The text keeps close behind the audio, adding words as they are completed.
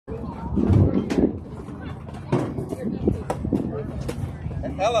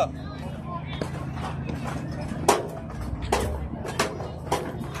Ella.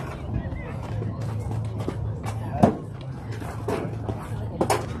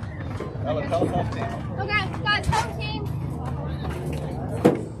 Ella, tell us home team. Okay, guys, home team.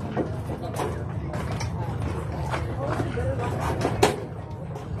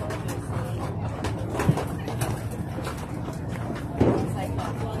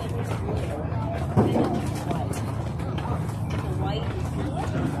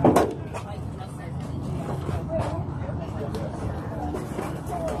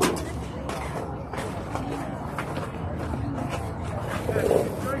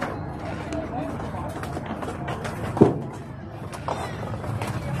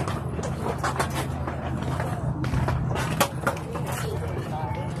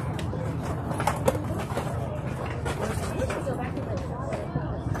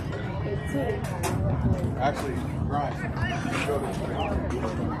 Actually, Brian, go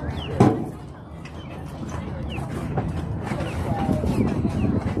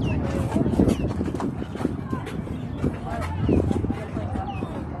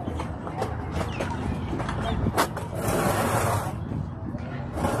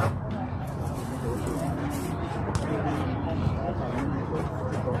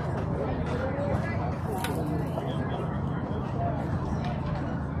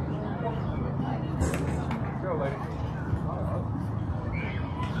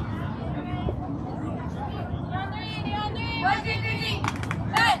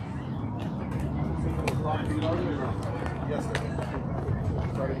Yes, sir.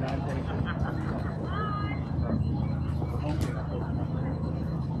 Starting 9:20.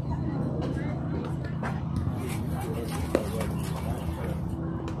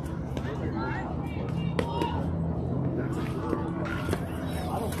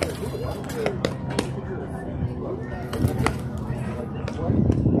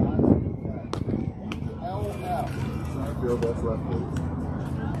 Field that's left, please.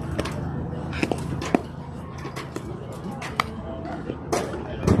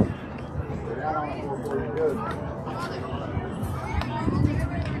 Good.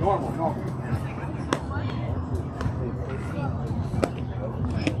 Normal.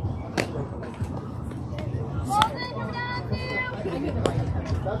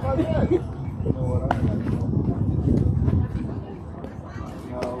 That's not good. You know what I mean?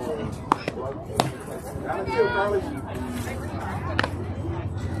 Down the field, Carly.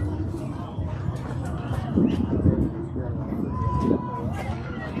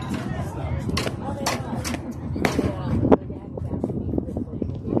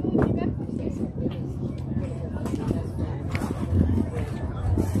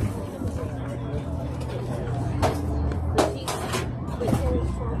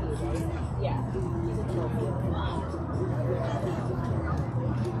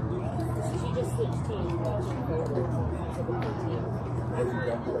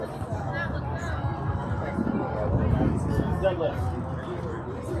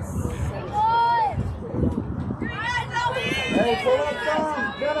 Hey, pull up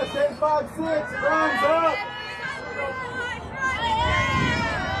some. Dennis, 856. Thumbs up.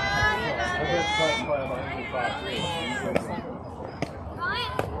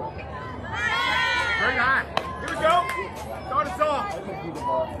 Very high. Here we go. Start us off.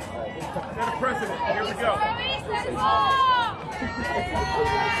 Set a precedent. Here we go. Here we go.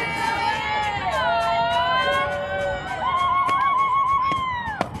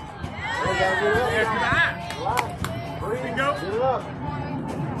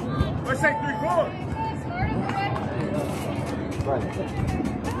 Let's say 3-4.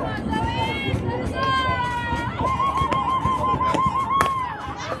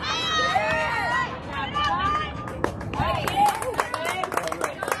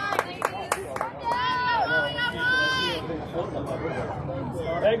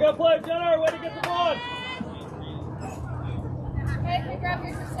 Hey, go play, Jenner. Way to get the ball. Okay, grab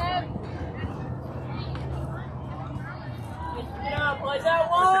your set. Get out, plays out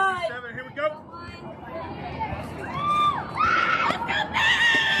wide. 7, here we go.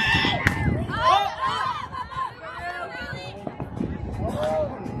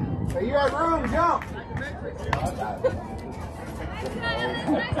 Hey, you got room, jump. You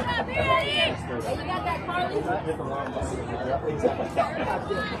got that, Carly?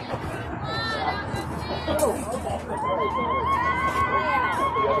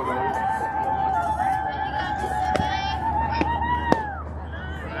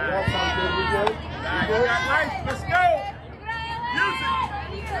 Let's go. Use it.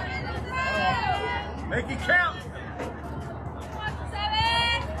 Make it count.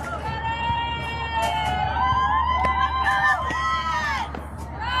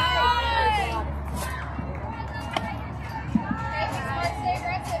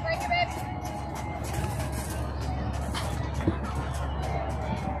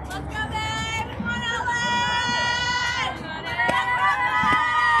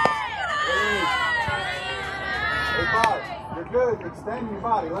 extend your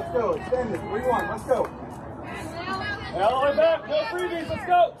body. Let's go. Extend it. 3-1. Let's go. Hey, all the way back. No freebies. Let's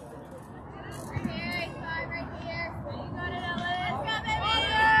go.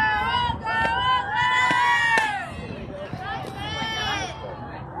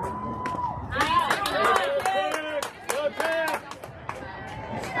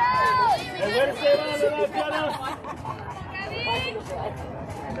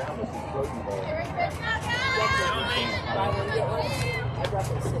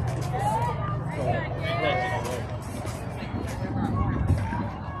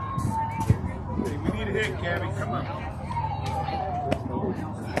 We need a hit, Gabby. Come on.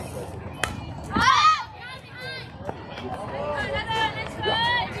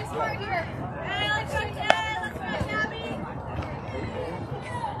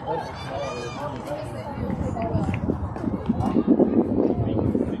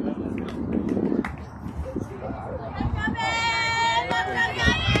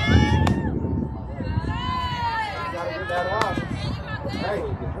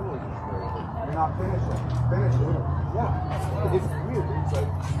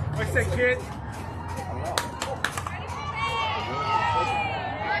 What's that, kid?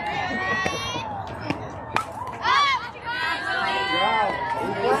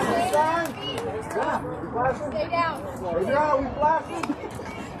 Stay down. Stay down. We flashing.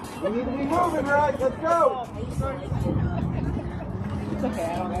 We need to be moving, right? Let's go. It's okay.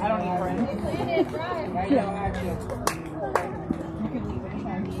 I don't need friends. I know, actually.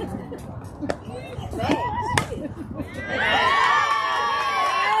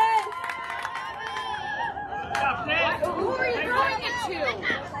 Who are you throwing it to?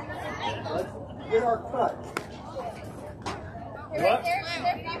 Let's get our cut. You're right there.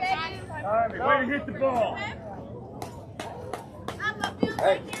 All right, way to hit the ball.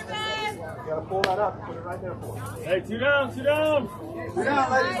 Hey, you gotta pull that up. Put it right there for us. Hey, 2 down, 2 down. 2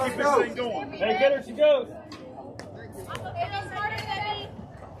 down, ladies. Let's Keep this go. thing going. Hey, get her, she goes.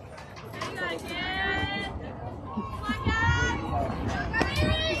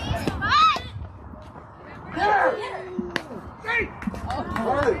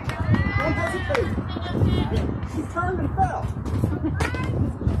 Charlie, don't hesitate. She turned and fell.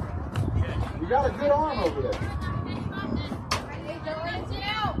 You got a good arm over there.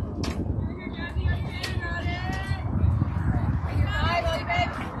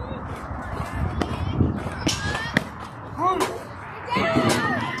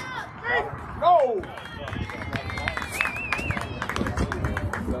 Go!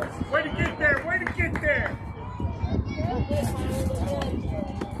 Way to get there. Way to get there.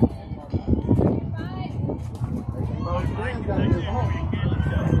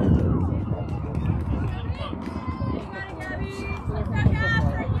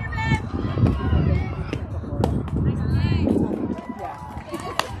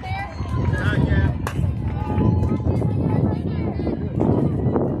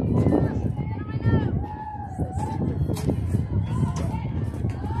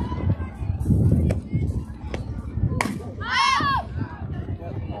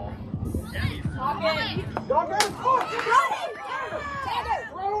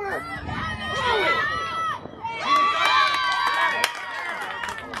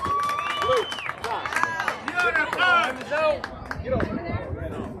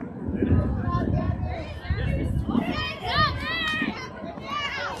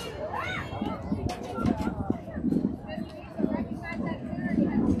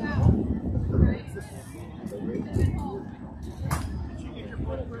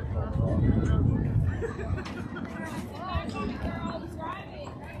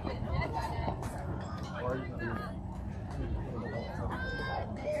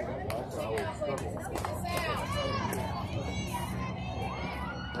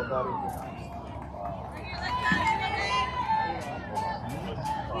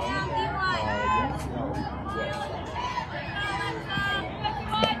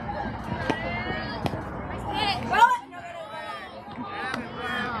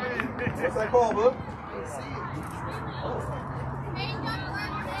 What's that call, Luke?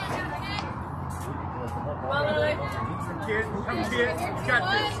 Kid, come kid. You got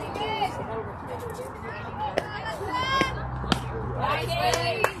this.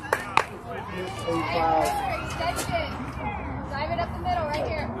 Drive it up the middle right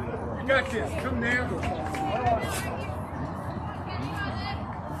here. You got this. Come there.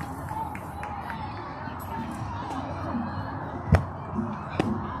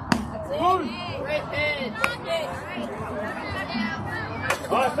 Great pitch.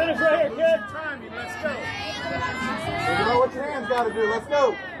 All right, finish right here, kid. Timing. Let's go. You know what your hands got to do. Let's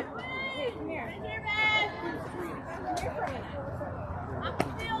go.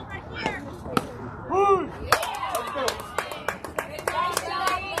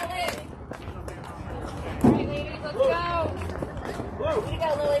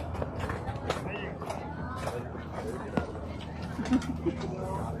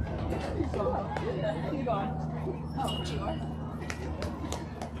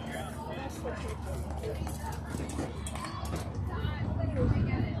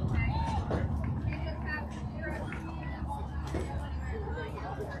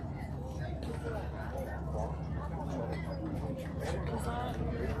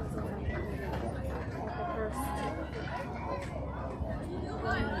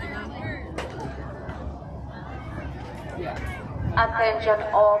 Attention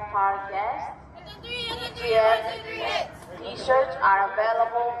all park guests. EGM t-shirts are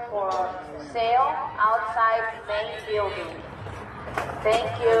available for sale outside main building.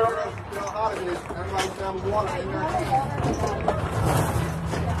 Thank you. You know how hot it is. Everybody's down with water in there.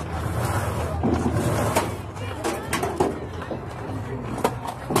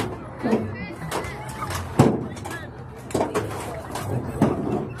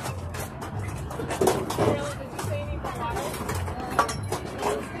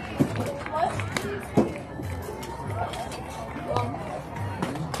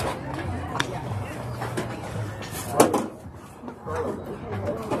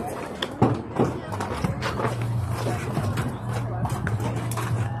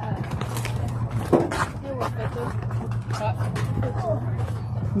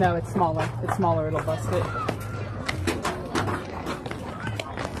 No, it's smaller. It's smaller, it'll bust it.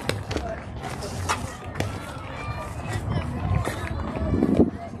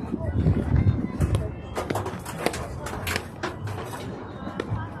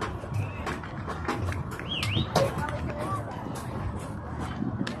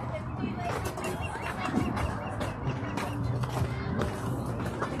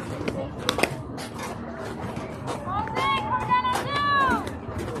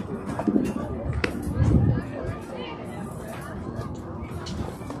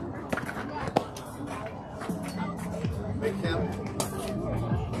 Hey, Kim.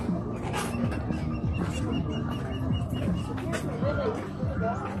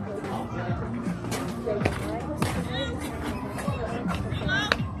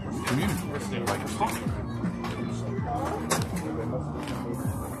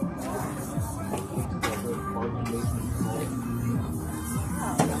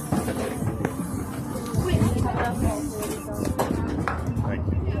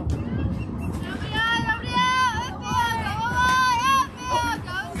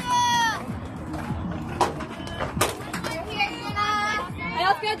 Hey,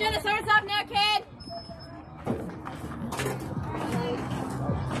 let's go, Jenna. Start us off now, kid.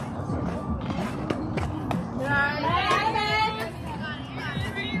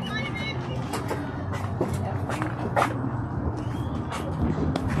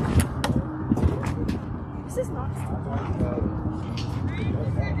 This is not.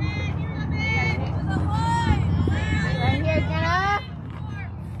 Right here, Jenna.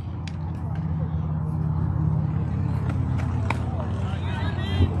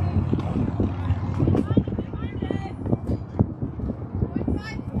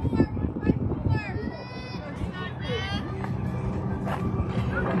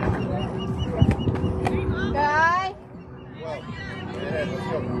 Guy. Yeah, let's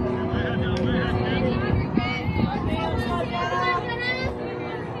go.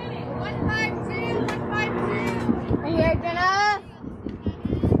 Right here, Jenna.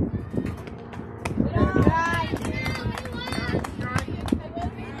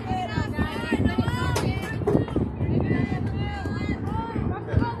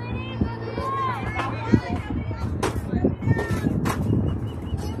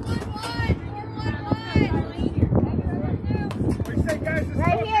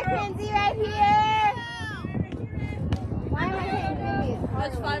 Right here, Kenzie, right here. Why am I saying Kenzie?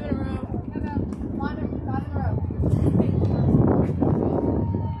 That's 5 in a row. 5 in a row.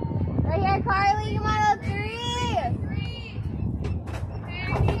 Right here, Carly, come on, 3.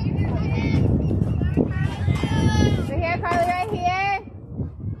 Right here, Carly, right here.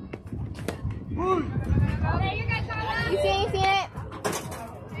 You see it?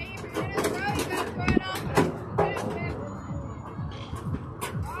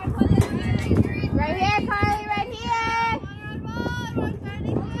 Right here, Carly, right here.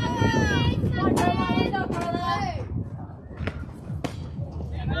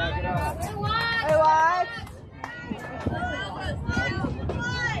 Hey, watch.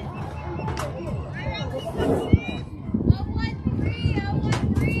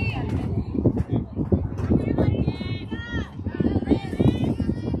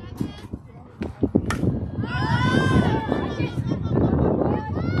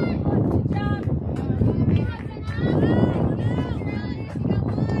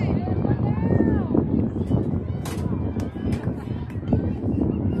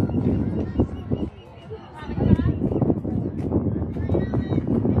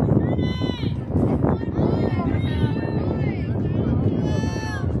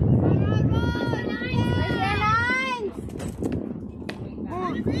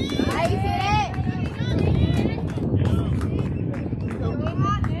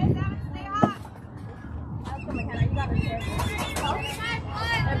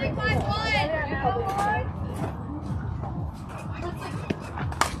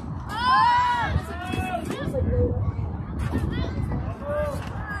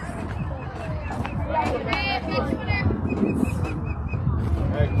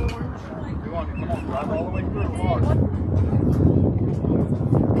 Hey, come on, drive all the way through, hard.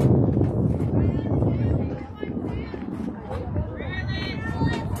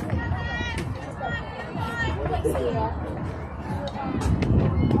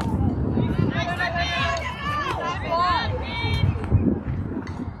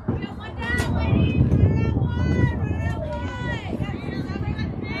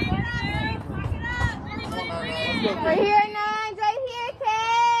 Right here, nines. Right here,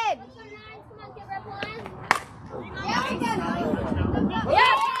 kid.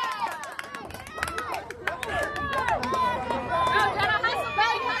 Yeah.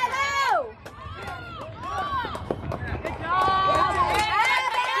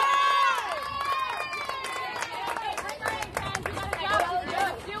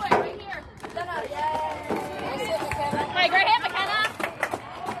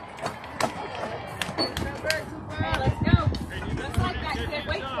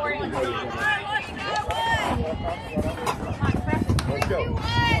 Let's go.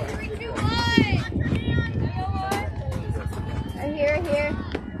 Right here, right here.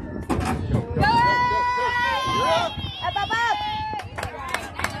 Go! Up, up, up!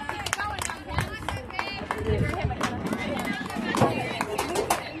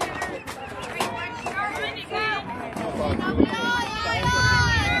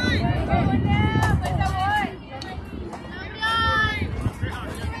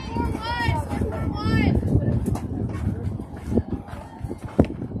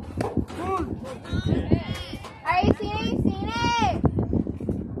 Are you seeing it? You seen it?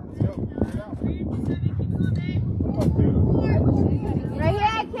 Right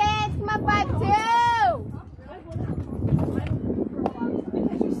here, kids. Come on, 5-2.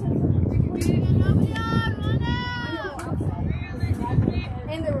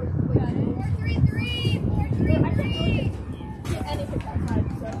 In the room. 4-3-3. 4-3-3.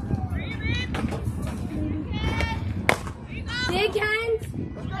 Big hands.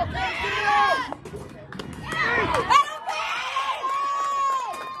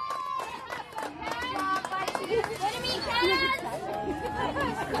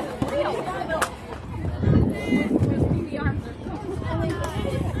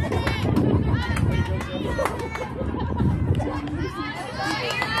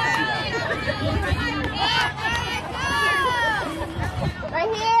 Right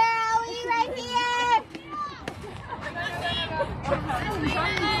here, Ellie, right here.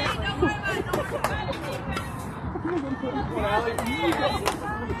 Come on, Allie.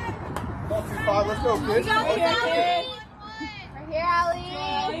 Don't too far. Let's go, kids. Right here, Ellie.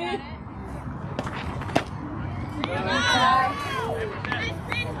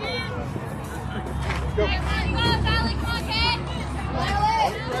 Let's go.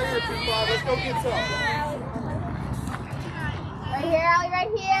 Let's go get some. Right here, Ellie,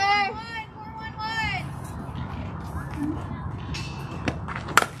 right here.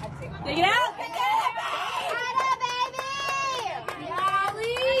 Take it out. Atta, baby!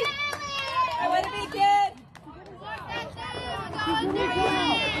 Ollie. I want to be good.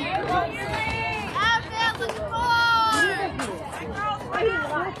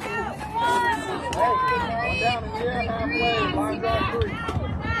 Hey, down in here, halfway. Lines on 3.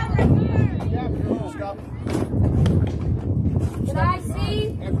 Yeah, stop. Did I see?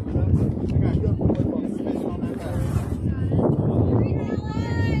 I got good football. Space on that back. Right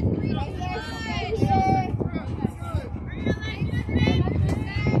here.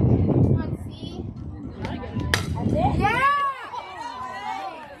 Come on, see? Yeah!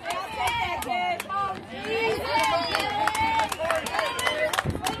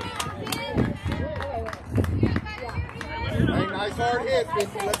 Hey, nice hard hit,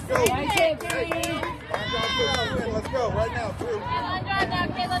 Vicky. Let's go. Let's go right now, too.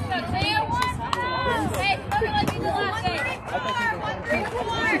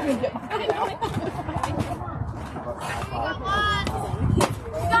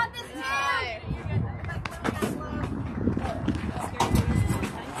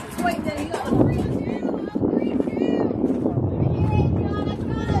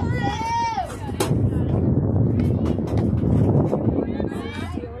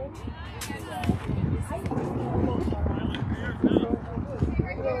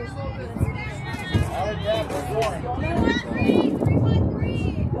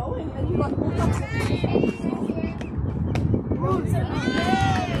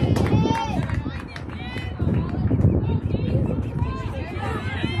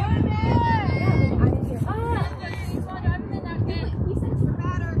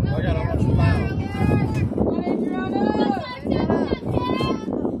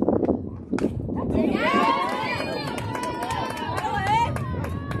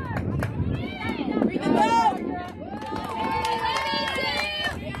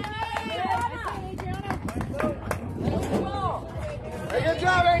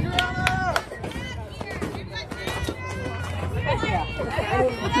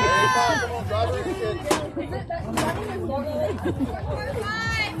 Close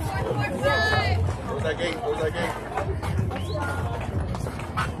that gate. Close that gate.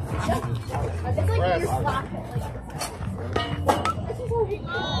 It's like Press. your sock.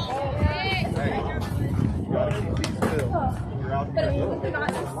 Hey, you gotta keep these still. You're out there.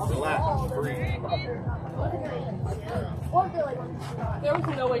 Relax. Breathe. There was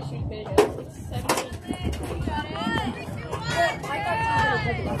no way she'd finish it. It's 17.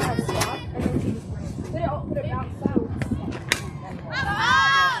 But it bounced out.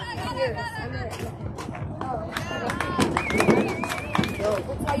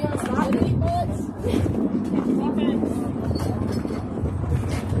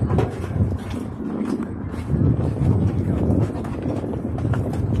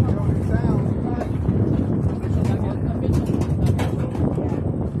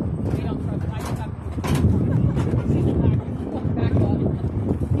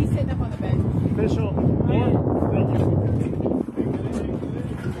 He's sitting up on the bench. Official.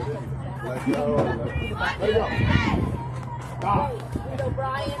 Let go. Let it go. Stop. So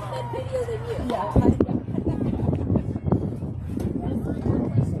Brian then video than you. Yeah.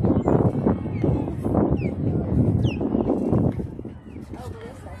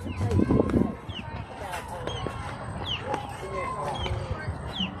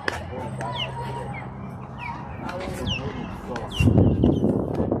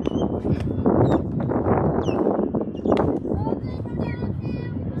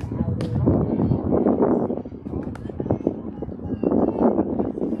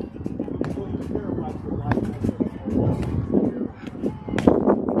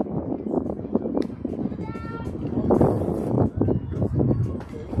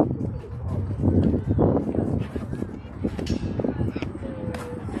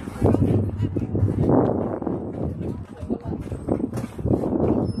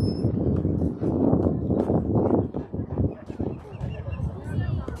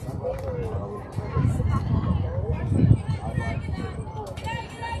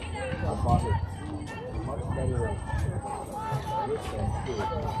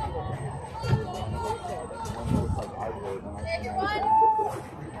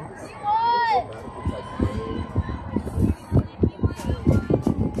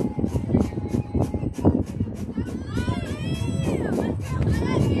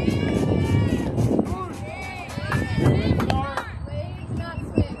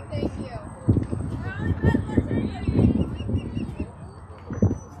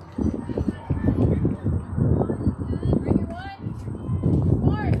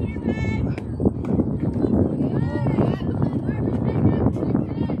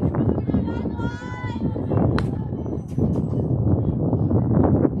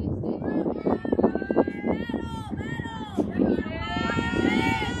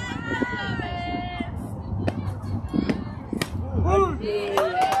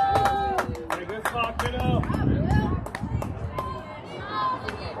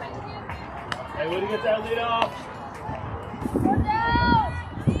 Hey, way to get that lead off.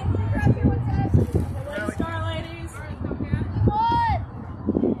 Start, ladies.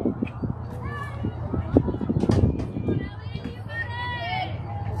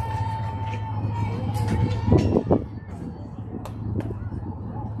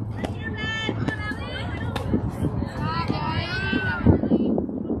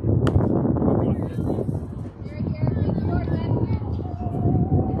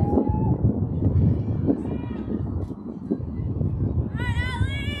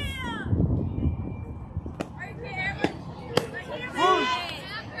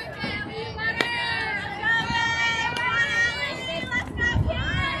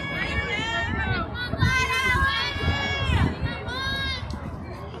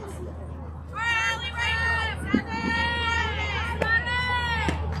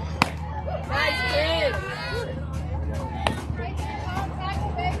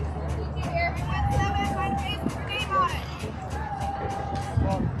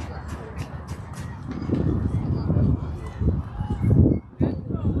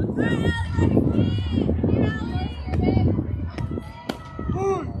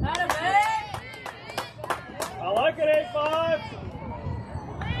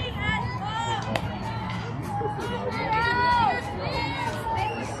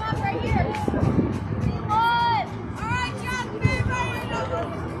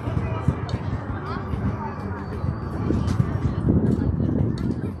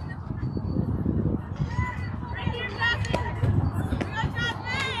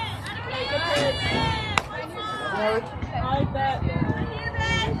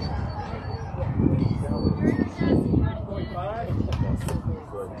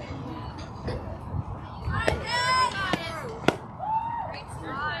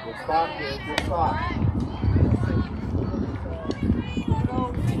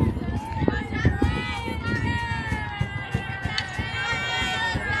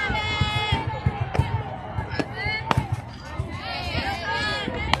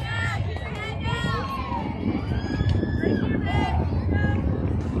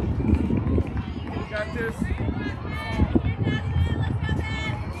 Practice.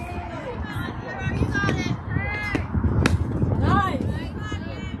 Nice.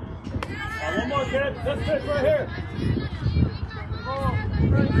 One more, kid. Just pitch right here.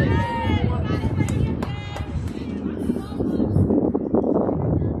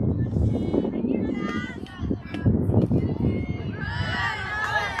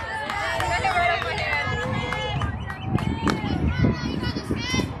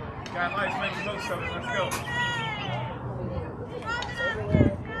 Got life, make the most of it. Let's go.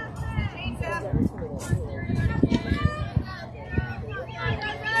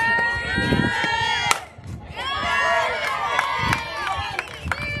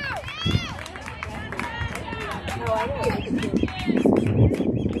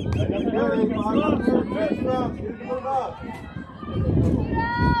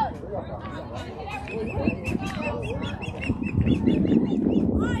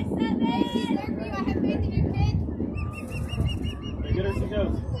 Get her some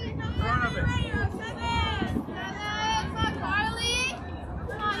notes. Front of it.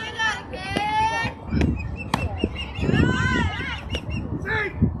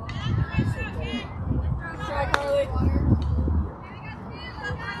 Try, Carly.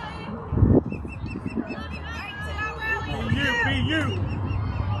 Be you.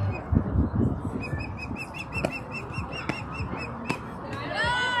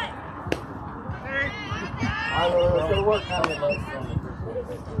 Let's go to work now.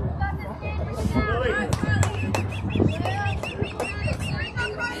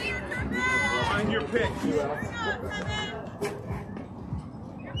 Find your pitch.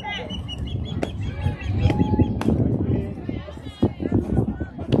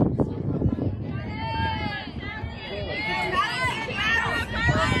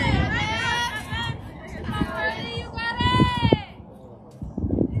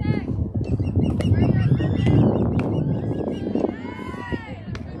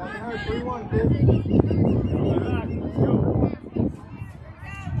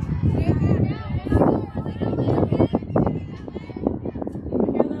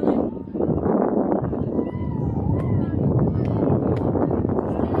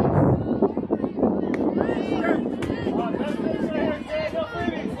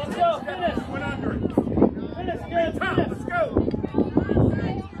 Let's go.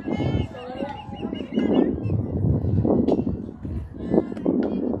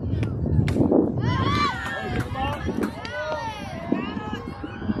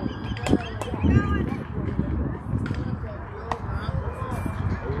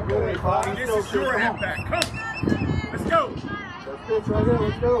 This is your halfback. Come. Let's go. Let's pitch right here.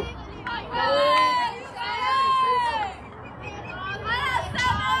 Let's go.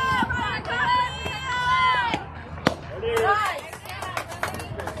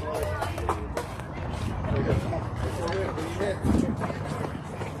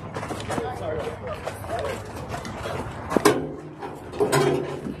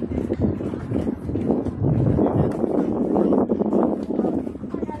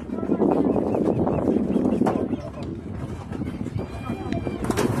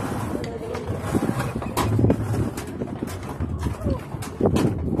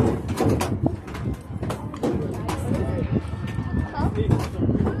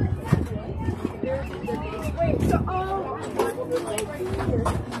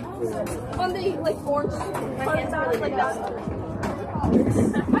 On the like orange part of the like that.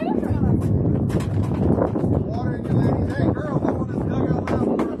 Water in your ladies. Hey, girl, that one is dug out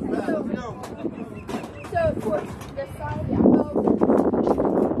loud. Let's go. So towards this side, yeah.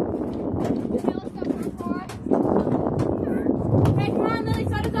 Hey, come on, Lily,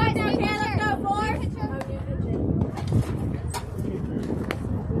 so does that now.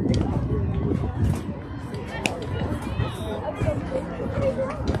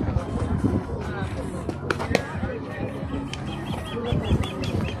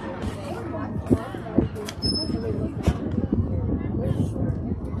 Okay,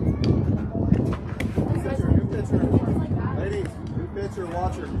 let's go, four. Ladies, new pitcher,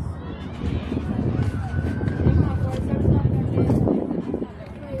 watcher.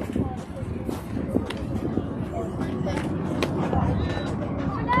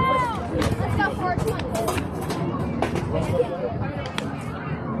 Let's go, four.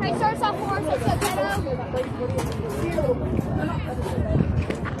 Hey, starts off four, so it's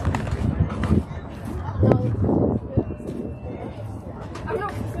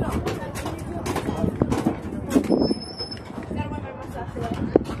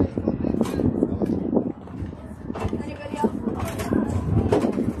Anybody else?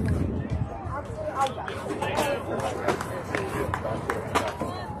 I'll go.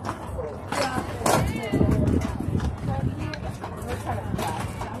 Yeah.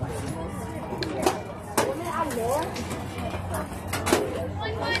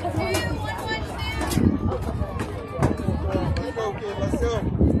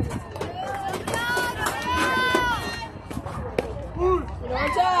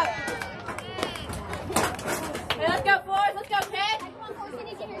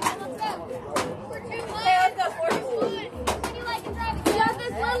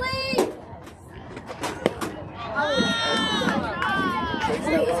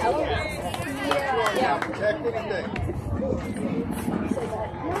 Protect anything.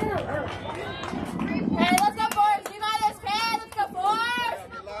 Hey, let's go, Forrest. You got this, kid. Let's go, Forrest.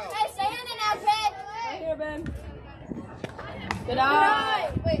 Hey, stay in it now, kid. Right here, Ben. Good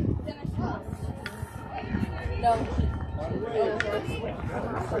eye. Wait, finish. No.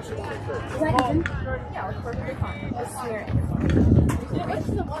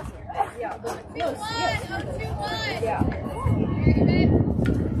 Yeah.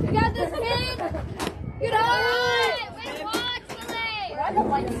 You got this, kid. Good eye. Why are the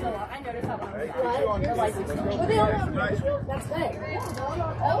lights still on? I noticed that one. The lights are still on. That's good.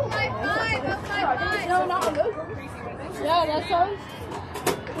 Oh, my five. Oh, my five. No, not on those. Yeah, that's all.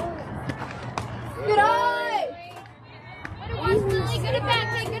 Good eye. Good Lily. Good at bat,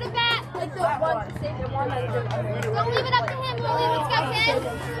 kid. Good at bat. Like the one, save the one that is under. Don't leave it up to him, Lily. Let's go, kid.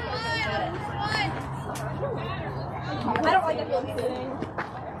 I don't like it feeling sitting.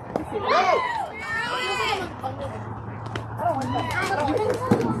 I don't like that.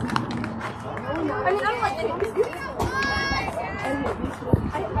 I mean, I don't like it.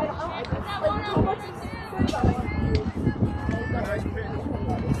 I don't like it. Like, too much is good about it.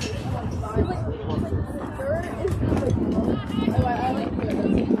 Third is like, oh, I like it.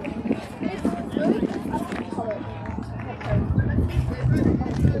 It's good. I don't color.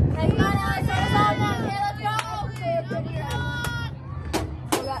 Hey, come on, Alex. Turn us on now, kid. Let's go.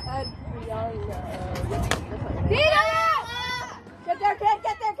 Peter! Get there, kid!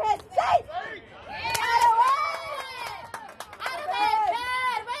 Get there, kid! Safe! Out of it,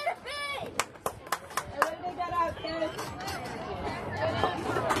 kid! Way to be! Everybody take that out, kid.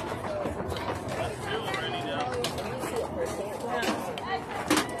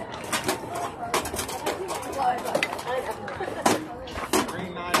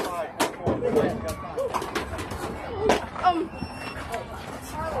 Green 9-5.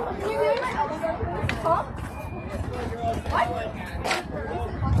 Huh? What?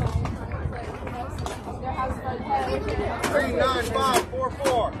 Green 9-5.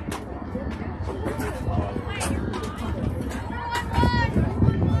 4-4.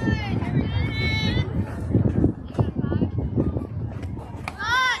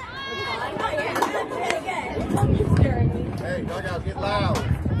 Hey, dugout, get loud.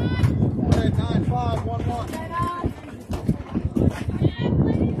 Red 9-5. 1-1.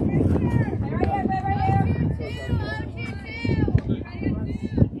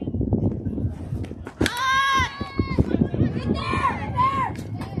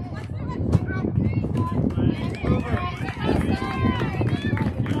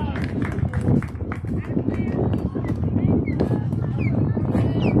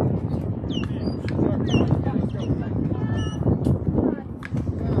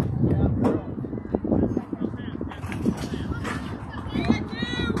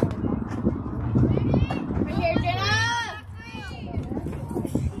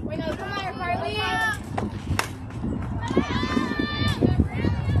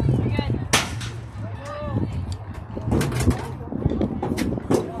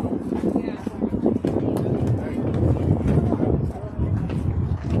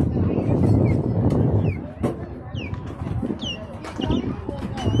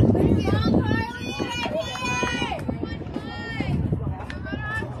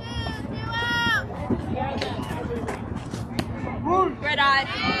 Red eye.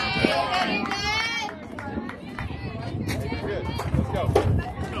 Good. Let's go.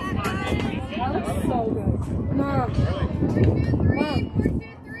 That looks so good. Mom.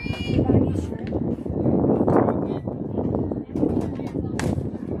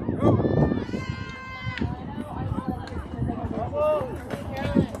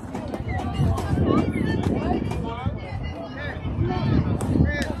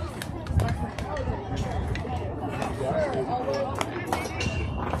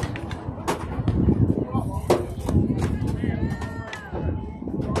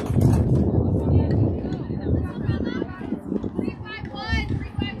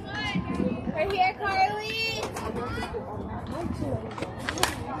 Right here, Carly.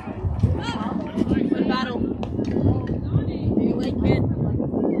 Good battle. You like it?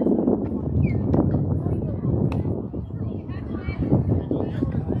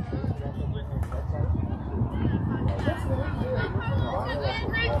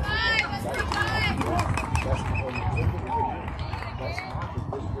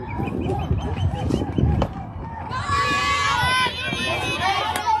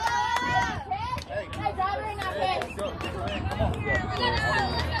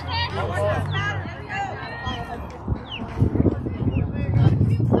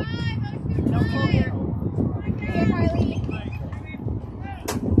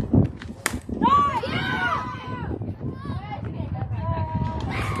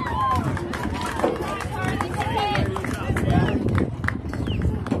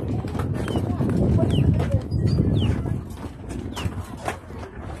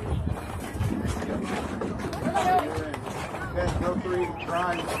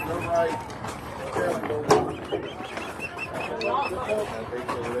 line, go right. Carolyn, go right.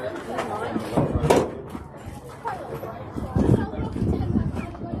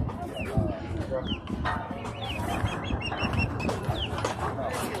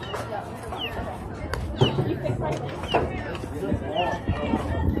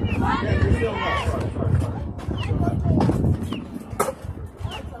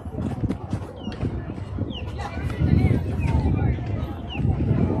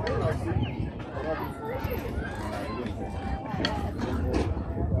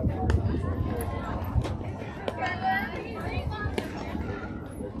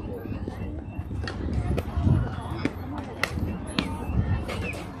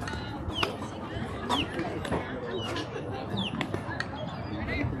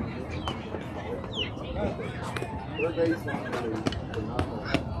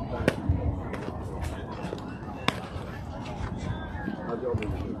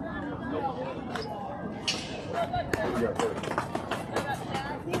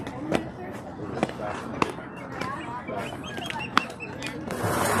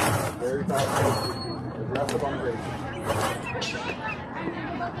 Very fast. Aggressive on the base.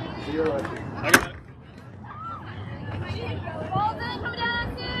 See you later. I got it. Bolden, come down,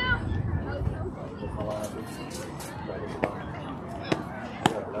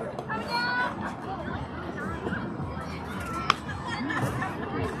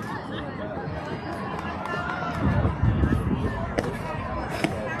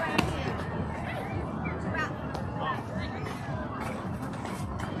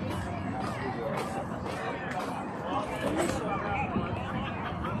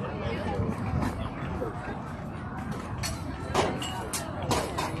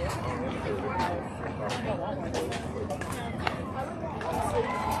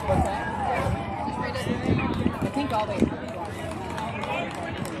 I think all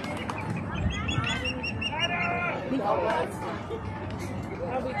the way.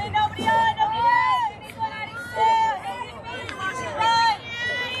 Nobody on, nobody on! He's going out, he's still! Watch it run!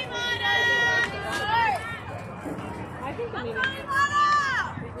 I think the meeting.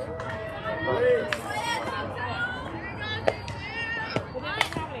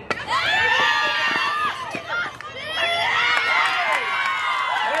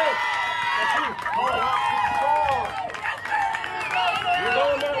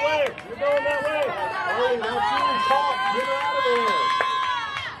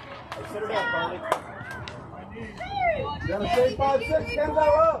 Down to 5-6, Kenzo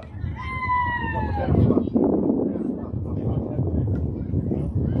up.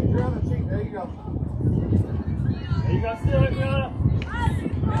 You're on the cheek, there you go. There you go, still it, Rihanna.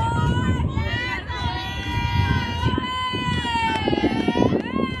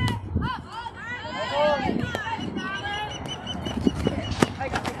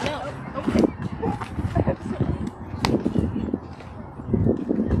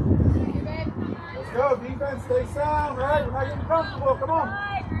 Go, defense, stay sound, right? We're not getting comfortable, come on.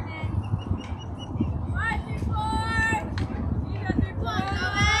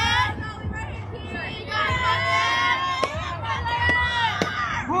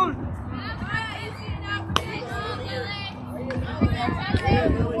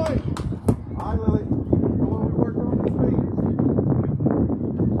 Hi, Lily. Come on, we work on this feet.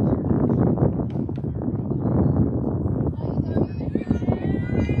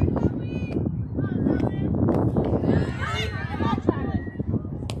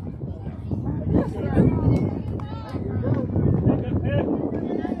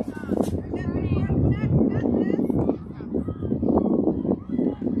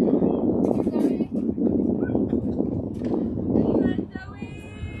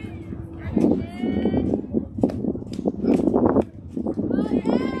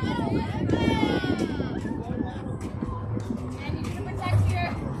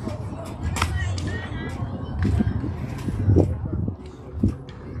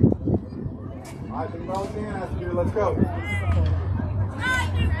 I think all we can has to do. Let's go.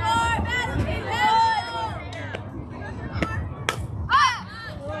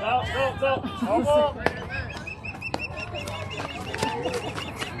 No. Almost.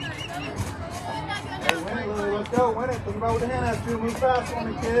 Hey, win it, Lily. Let's go. Win it. Think about what the hand has to do. Move fast on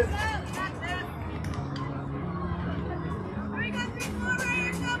me, kids.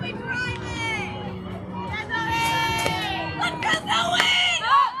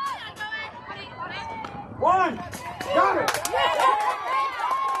 One. Got it.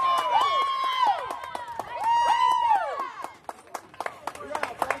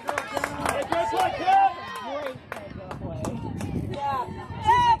 Hey, guess what, kid?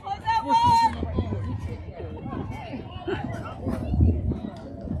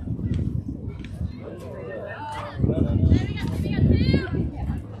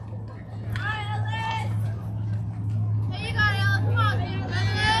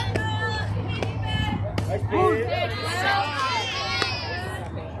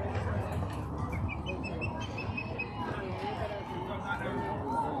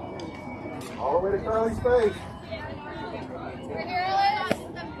 All the way to Carly's face.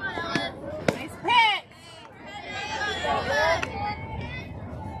 Nice pick.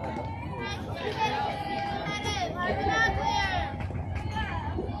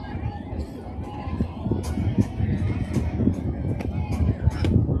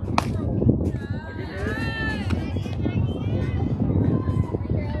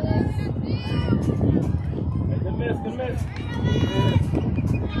 Good miss, good miss.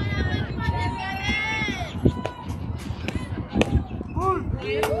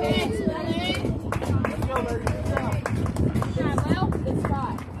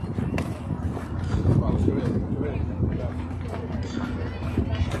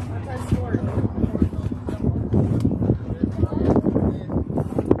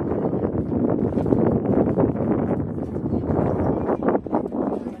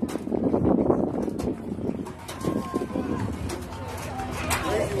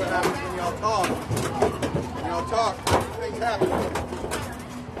 What happens when y'all talk? When y'all talk, things happen.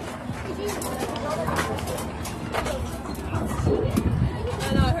 I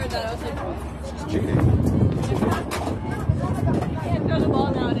know, I heard that. I was like, It's cheating. can't throw the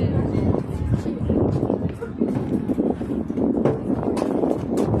ball nowadays.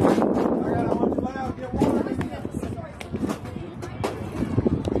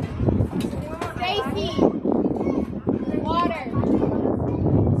 Stacy. Water.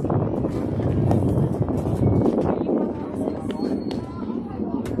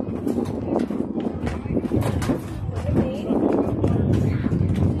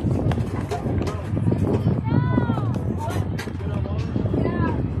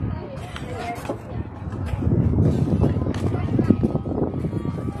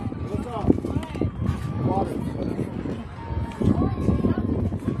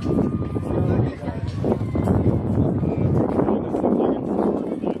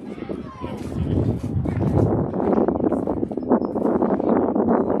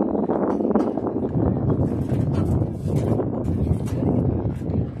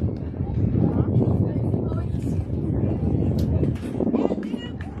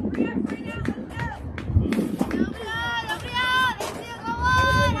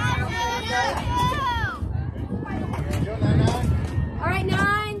 All right,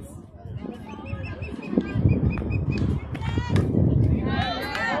 nines.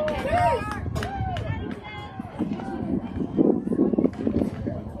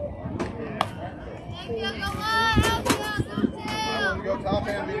 Go top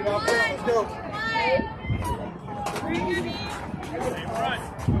hand, beat it off. Let's go. You're good.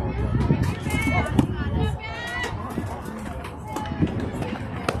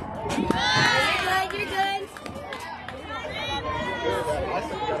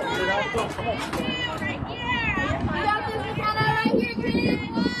 You got this, McKenna, right here, kid.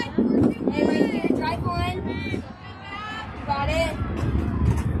 Hey, right here, drive one. You got it.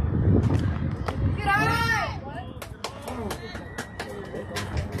 Good eye.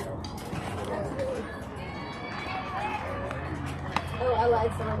 Oh, I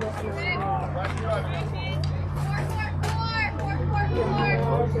like some of this.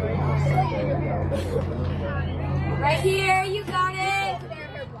 Right here, you got it.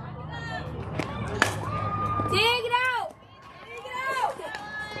 Dig it out. Dig it out.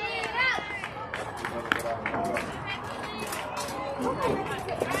 Dig it out.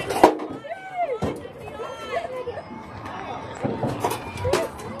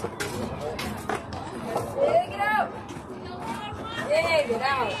 Dig it out. Dig it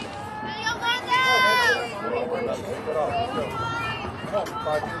out. Come on,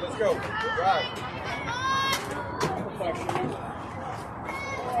 5 2, let's go. Drive.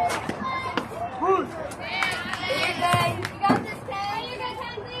 You're good. You got this, Ken. You're good,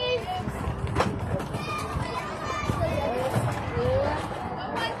 Kenzie.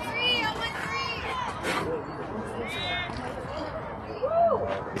 1-3.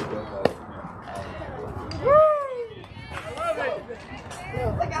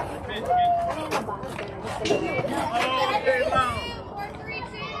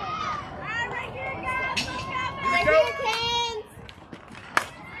 4-3-2.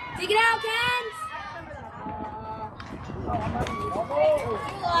 Dig it out, Kens!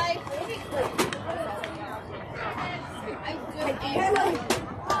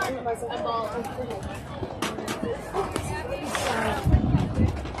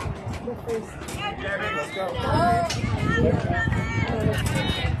 Let's go.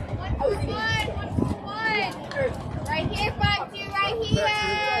 Right here, 5-2, right here!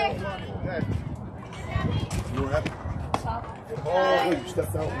 Okay. You were happy? Oh, you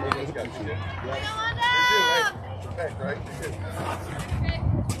stepped out. Let's go. Yeah. 3-2, right? Okay, right?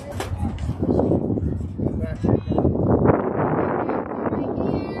 3-2.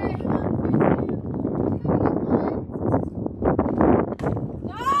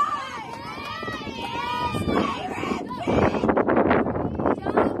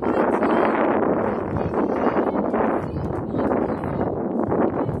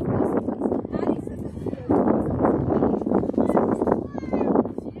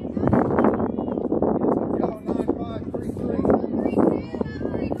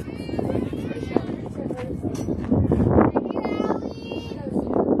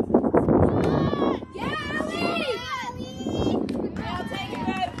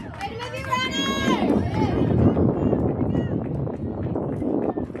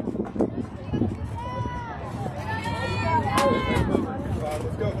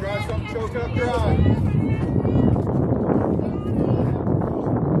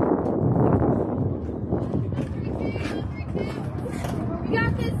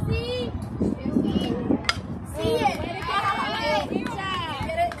 got this, C. See it.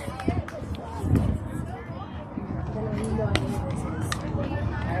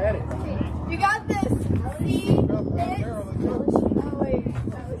 You got this. See this. Oh wait,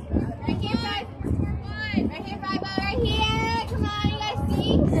 that was bad. Right here, 5. Right here, 5. Right here. Come on, you guys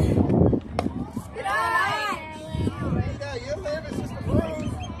see. Good eye. Yeah, you live. It's just a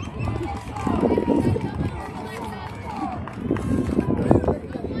bruise.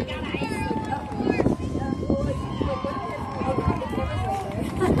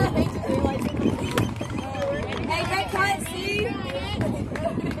 Hey, great cut, see?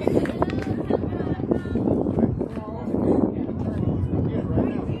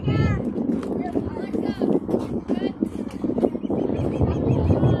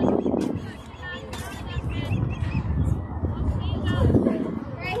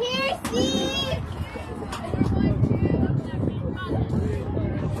 Right here, see?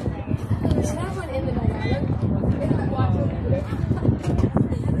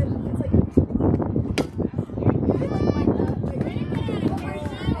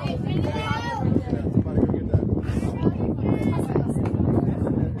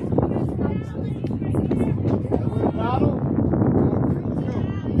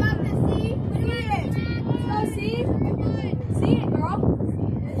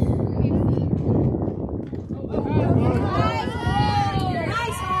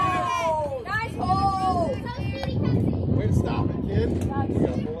 Way to stop it, kid. You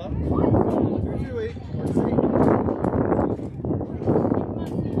gotta pull up. 228.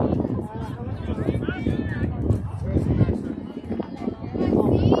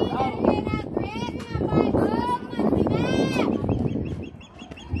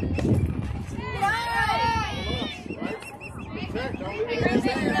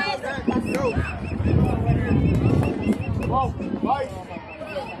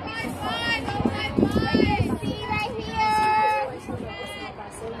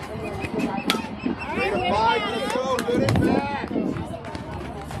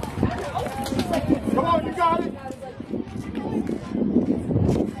 Come on, you got it.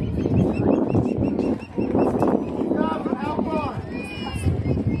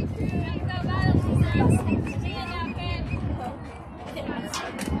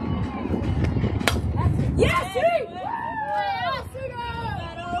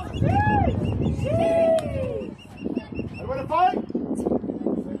 Everybody fight?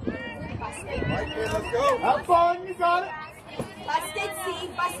 Let's go. Have fun, you got it. Bust it, see?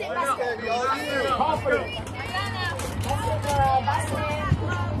 Bust it, bust it. Baby, all you. Confident.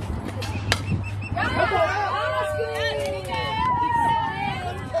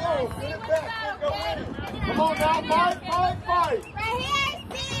 Come on now, fight, fight, fight. Right here,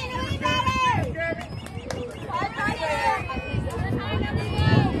 see? Who better? Fight right here.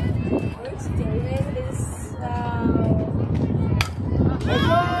 Coach David is Let's go.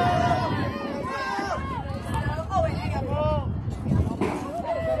 oh wait, I got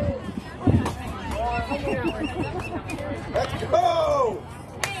Let's go.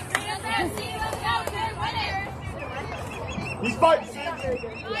 He's fighting. See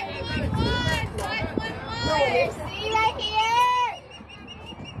right here.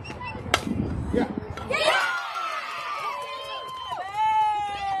 Yeah.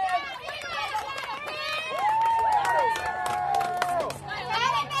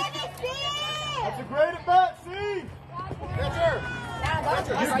 That's a great at bat, see? Catch her.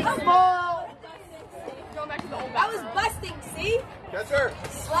 You can smile. That was busting, see? Catch her.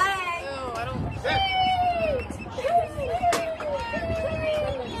 Slang. Sit.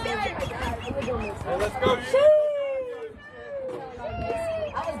 Hey, let's go.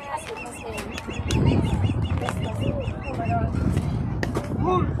 I was busting this game.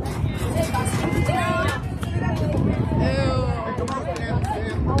 Hey, come on, Dan.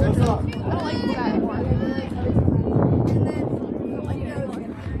 What's up? I don't like this guy anymore.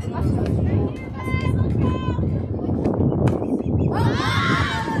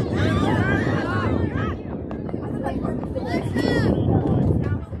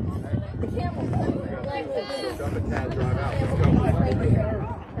 Jump and tag, drive out. Let's go.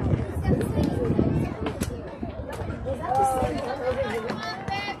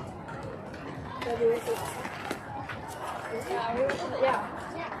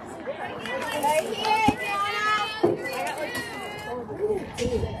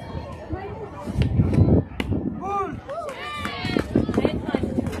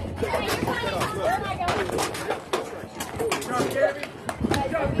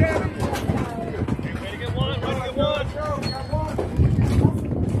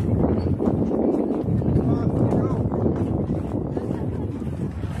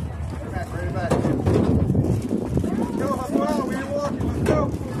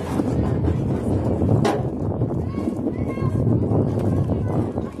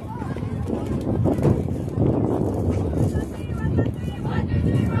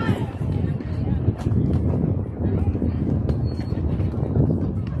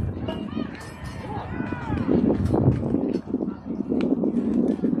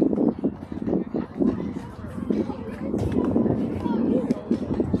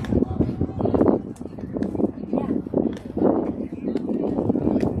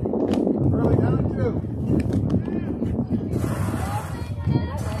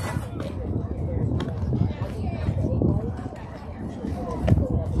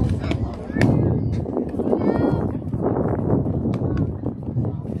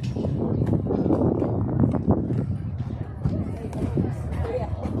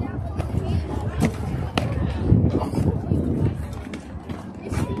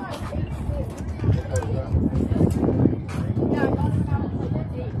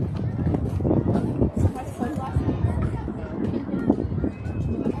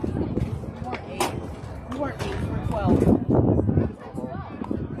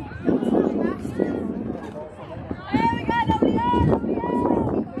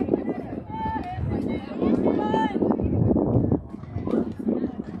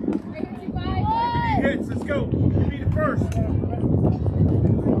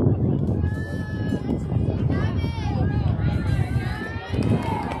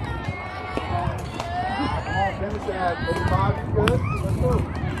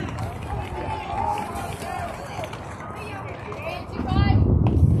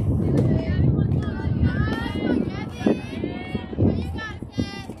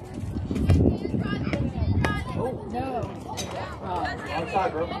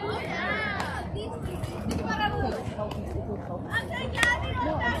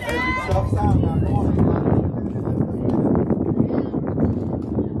 Stop sound now. Come on.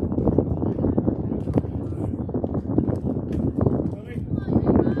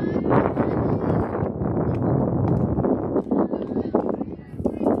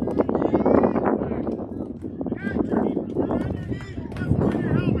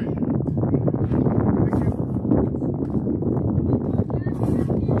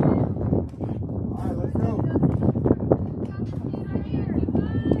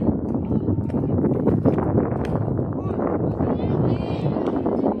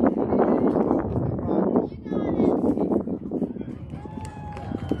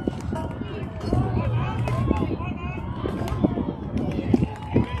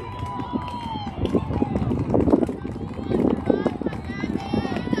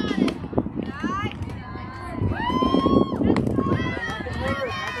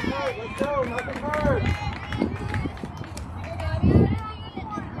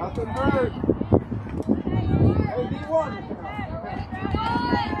 Nothing hurt. Hey, B1.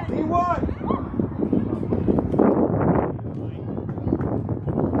 B1.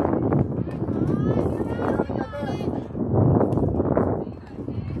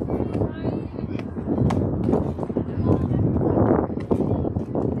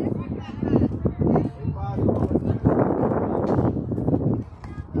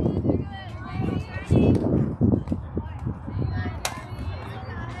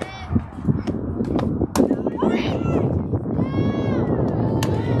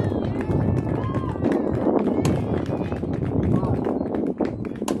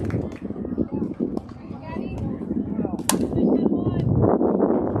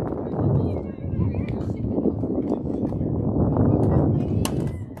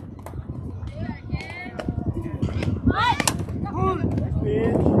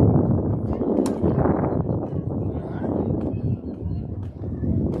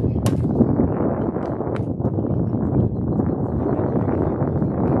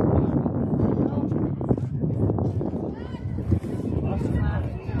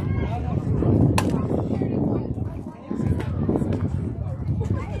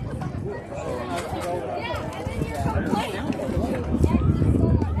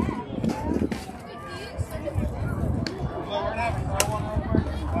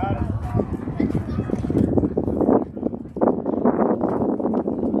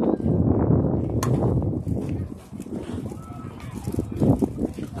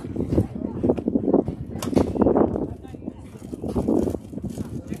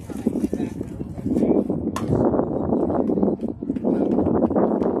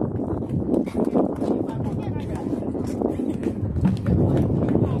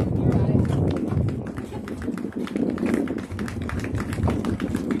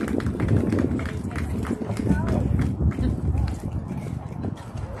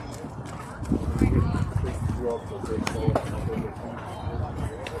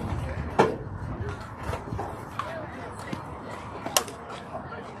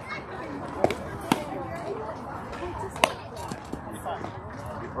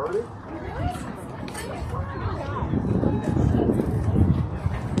 Heard it?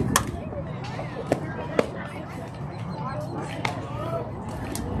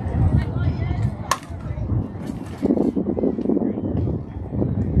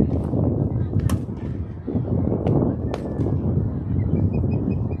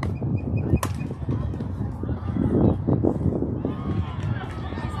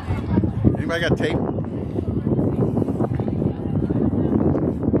 Anybody got tape?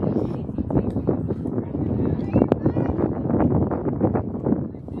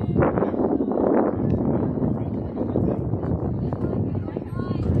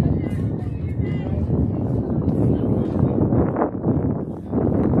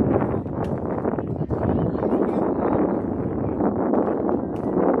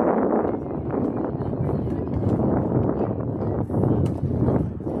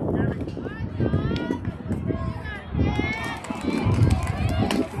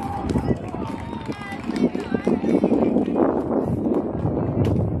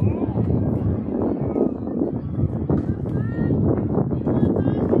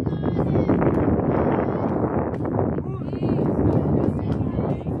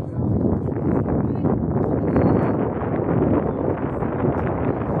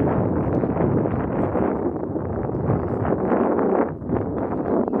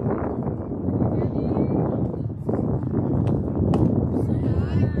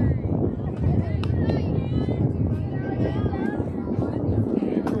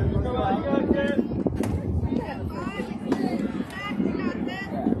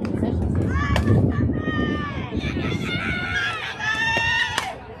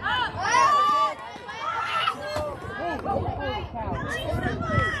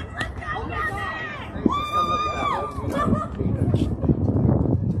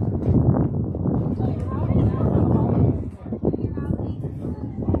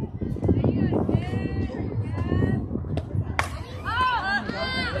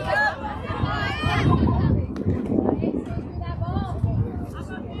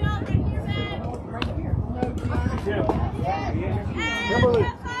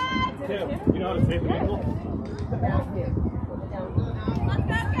 Tim, you know how to tape an ankle?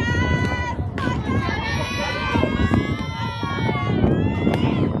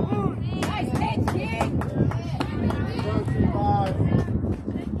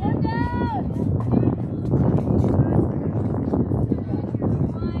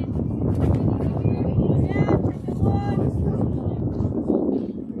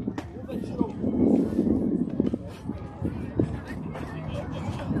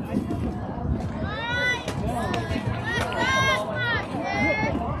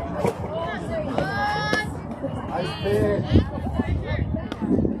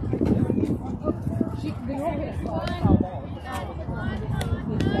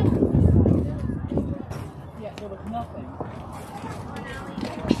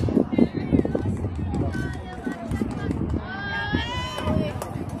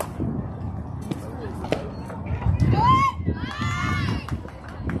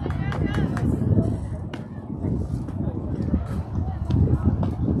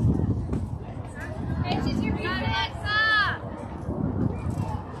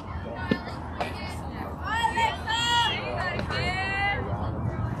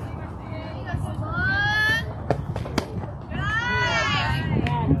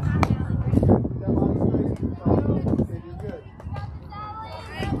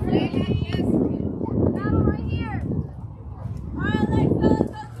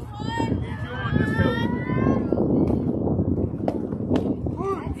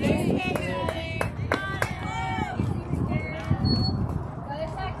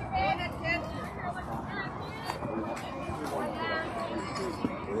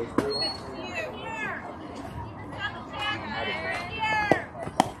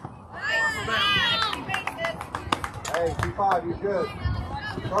 Hey, T5, you're good.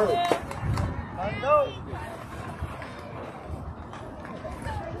 Charlie. Go.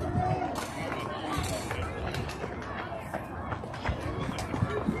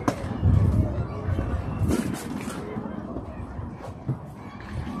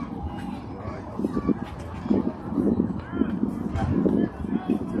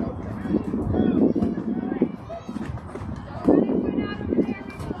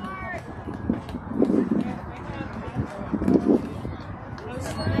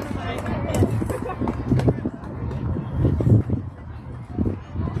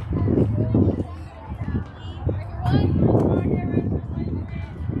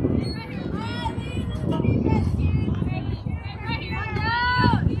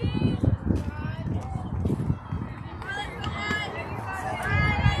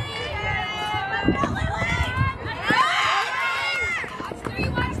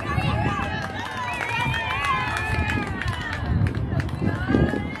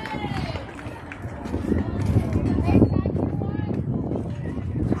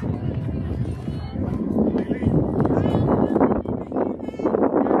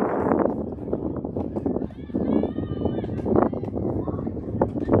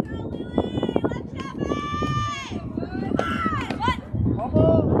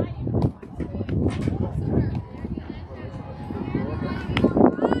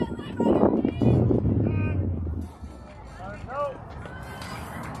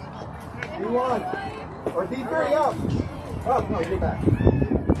 D1 or D3 up. Oh, no, get back.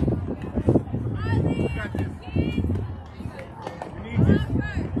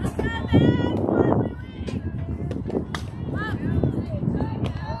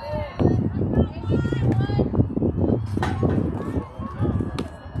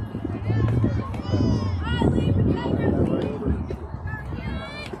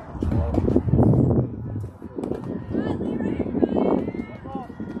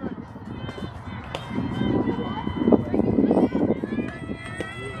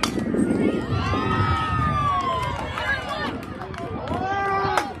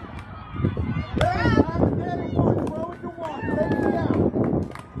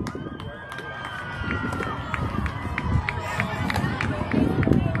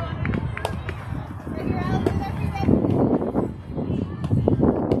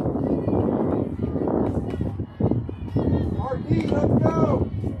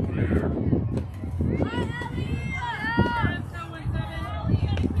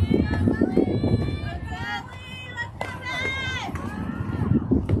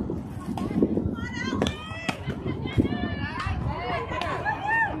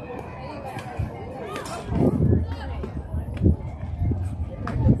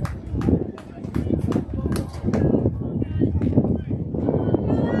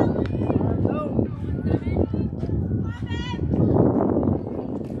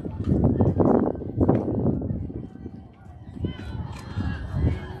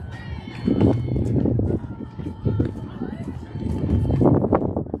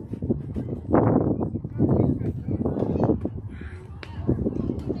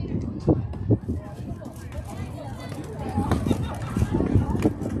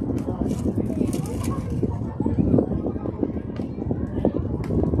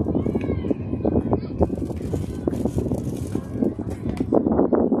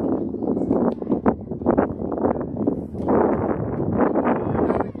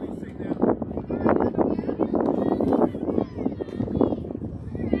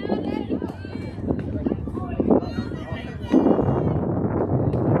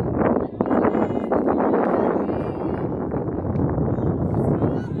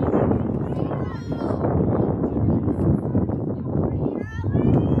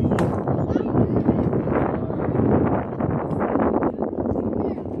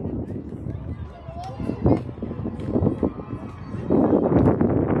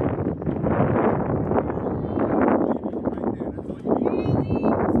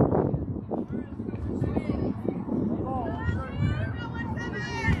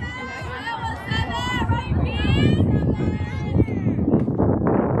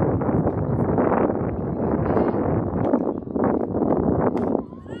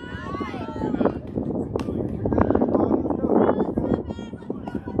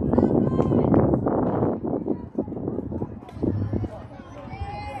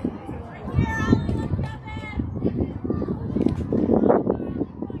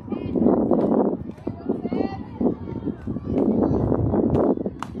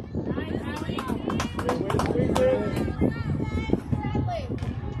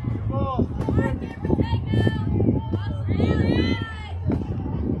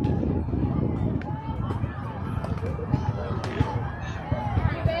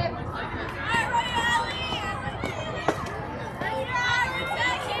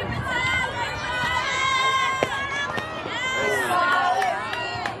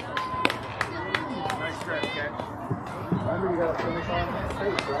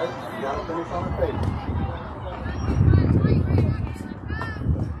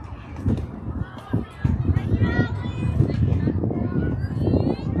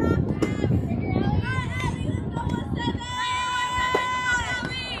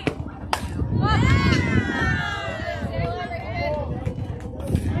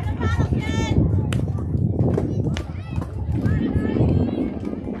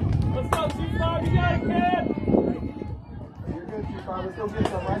 Let's go get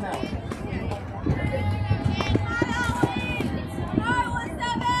some right now.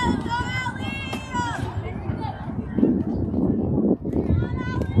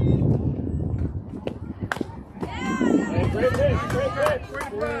 Great hit.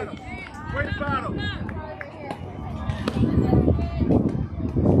 Great battle.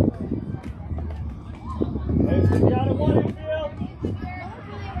 Let's get out of one infield.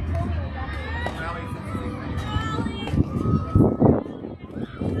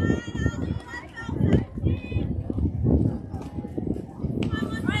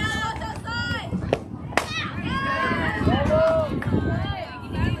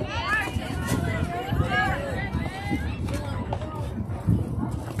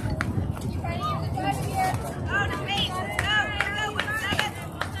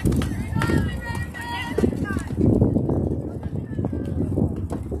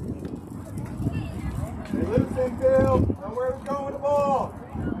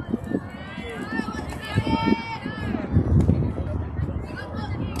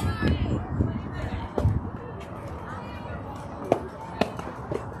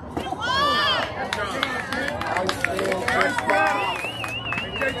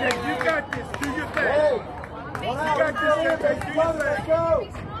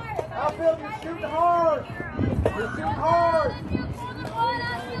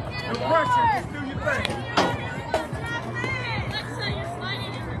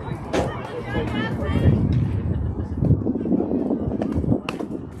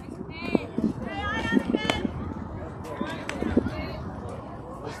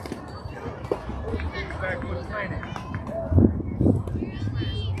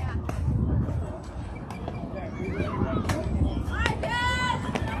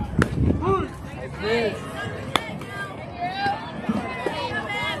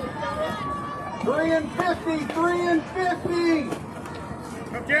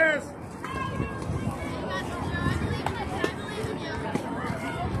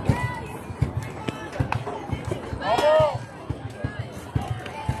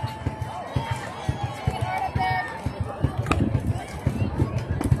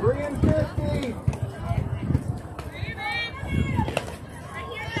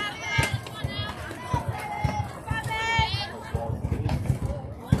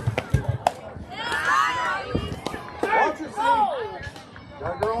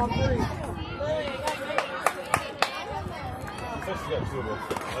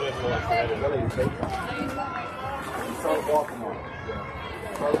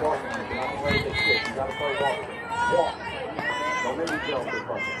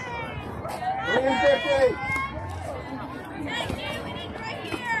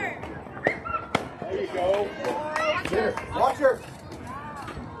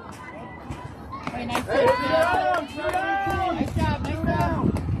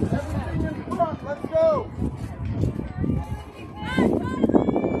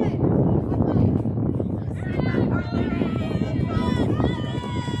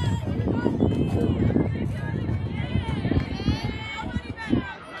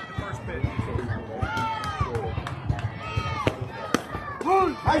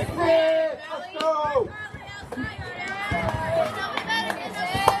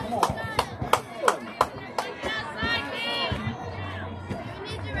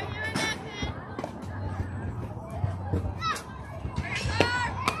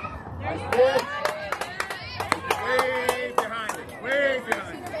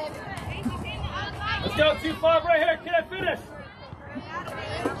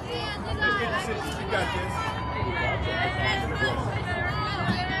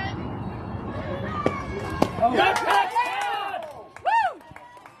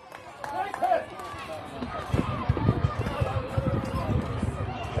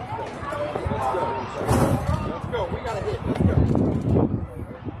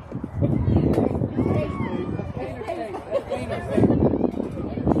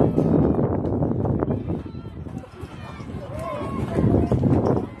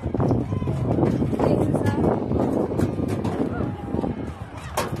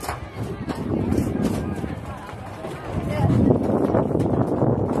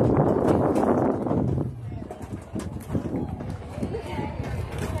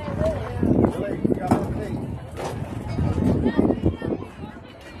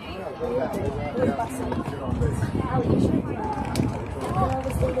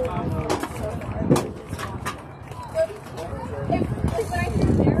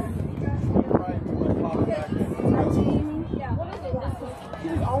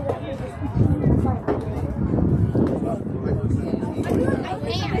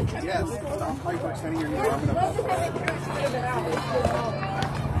 Yes. Stop hyperextending your arm enough.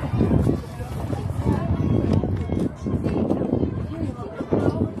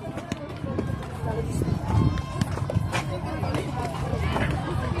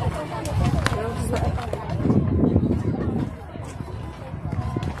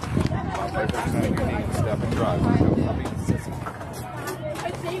 Hyperextending your knee, step and drive.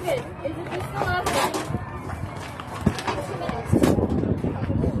 David, is it just the last one?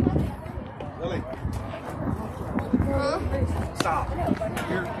 Lily. Stop.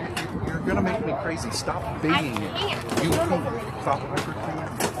 You're gonna make me crazy. Stop begging it. You stop hyperextending.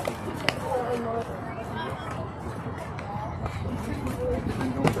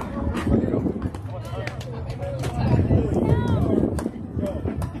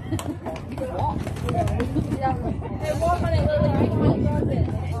 Hey, walk on it, Lily.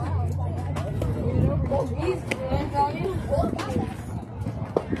 We didn't tell you.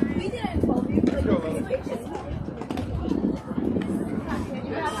 Let's go, Lily.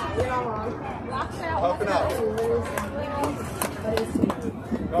 Up and up.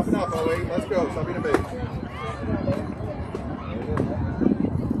 Up and up, Lily. Let's go. Stop being a baby.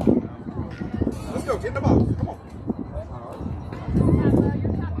 Let's go. Get in the box.